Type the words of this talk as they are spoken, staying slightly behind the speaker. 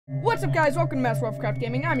What's up, guys? Welcome to Master Wolfcraft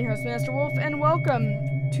Gaming. I'm your host, Master Wolf, and welcome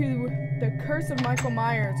to the Curse of Michael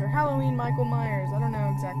Myers, or Halloween Michael Myers. I don't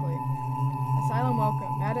know exactly. Asylum welcome.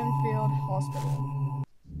 Maddenfield Hospital.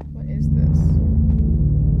 What is this?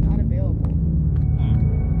 Not available.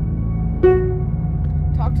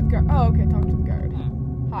 Talk to the guard. Oh, okay. Talk to the guard.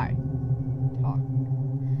 Hi. Talk.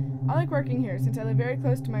 I like working here since I live very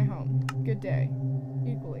close to my home. Good day.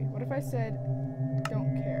 Equally. What if I said,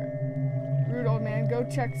 don't care? Rude old man, go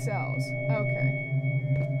check cells. Okay.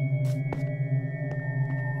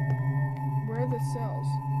 Where are the cells?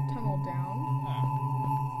 Tunnel down.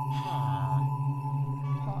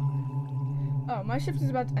 Talk. Oh, my shift is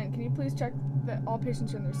about to end. Can you please check that all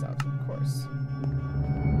patients are in their cells? Of course.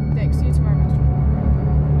 Thanks. See you tomorrow, Master.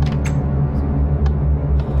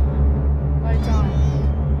 Lights on.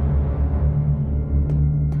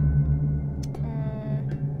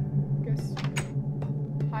 Guess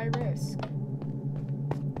high risk.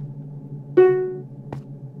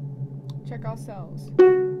 Check all cells.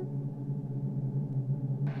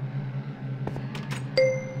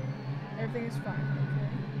 Everything is fine. Okay.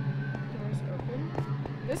 Doors open.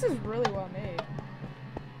 This is really well made.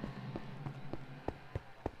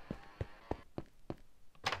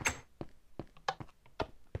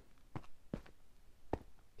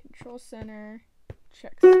 Control center.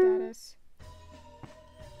 Check status.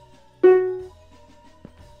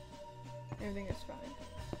 Everything is fine.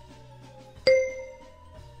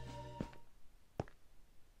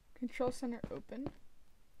 Control center open.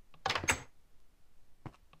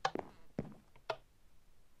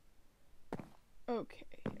 Okay,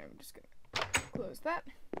 I'm just gonna close that.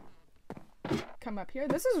 Come up here.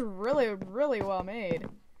 This is really, really well made.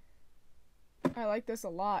 I like this a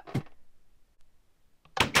lot.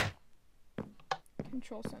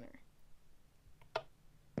 Control center.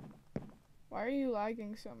 Why are you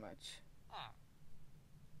lagging so much?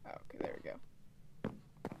 Oh, okay, there we go.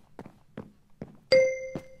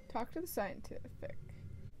 Talk to the scientific.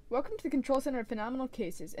 Welcome to the Control Center of Phenomenal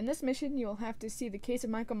Cases. In this mission, you will have to see the case of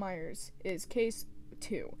Michael Myers is case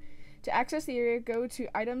 2. To access the area, go to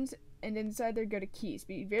items, and inside there, go to keys.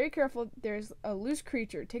 Be very careful. There's a loose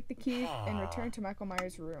creature. Take the key and return to Michael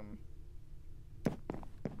Myers' room.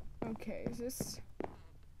 Okay, is this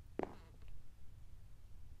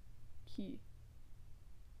key?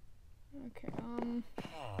 Okay,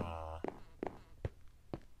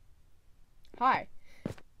 Hi.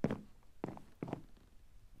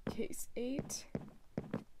 Case 8.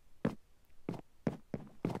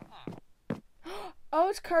 Oh,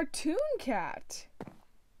 it's Cartoon Cat.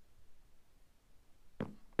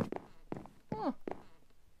 Huh.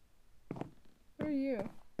 Who are you?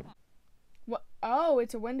 What? Oh,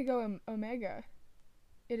 it's a Wendigo Omega.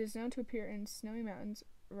 It is known to appear in snowy mountains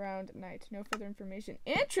around night. No further information.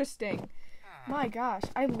 Interesting. My gosh,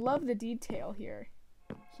 I love the detail here.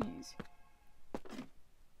 Keys.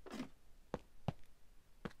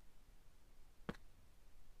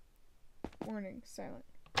 Warning, silent.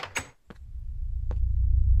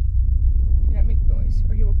 Do not make noise,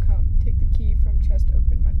 or he will come. Take the key from chest,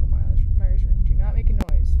 open Michael Myers' room. Do not make a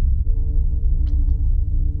noise.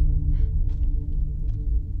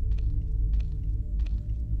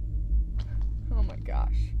 Oh my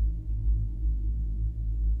gosh.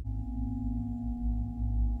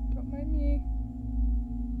 Don't mind me.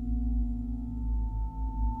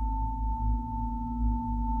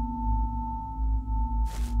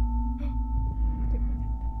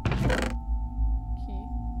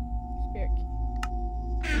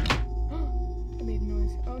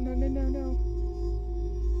 No.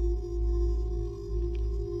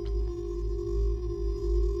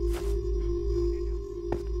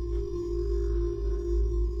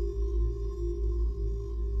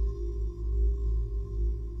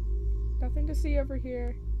 Nothing to see over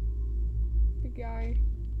here. The guy.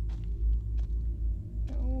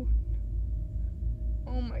 No.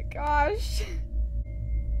 Oh my gosh.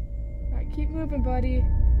 Alright, keep moving, buddy.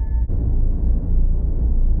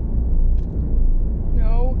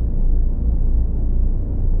 No.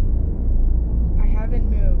 I haven't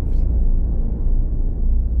moved.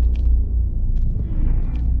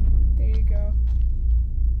 There you go.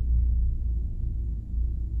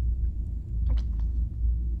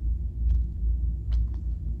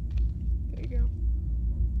 There you go.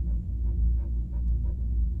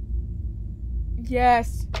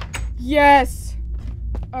 Yes. Yes.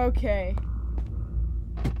 Okay.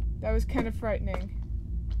 That was kind of frightening.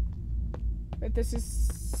 But this is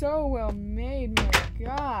so well made, my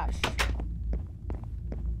gosh.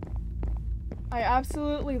 I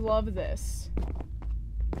absolutely love this.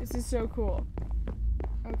 This is so cool.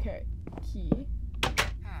 Okay, key.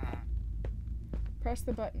 Press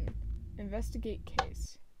the button. Investigate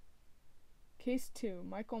case. Case 2,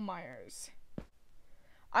 Michael Myers.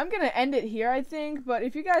 I'm gonna end it here, I think, but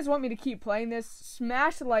if you guys want me to keep playing this,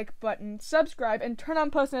 smash the like button, subscribe, and turn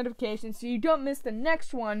on post notifications so you don't miss the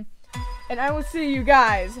next one. And I will see you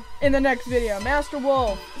guys in the next video. Master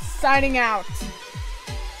Wolf, signing out.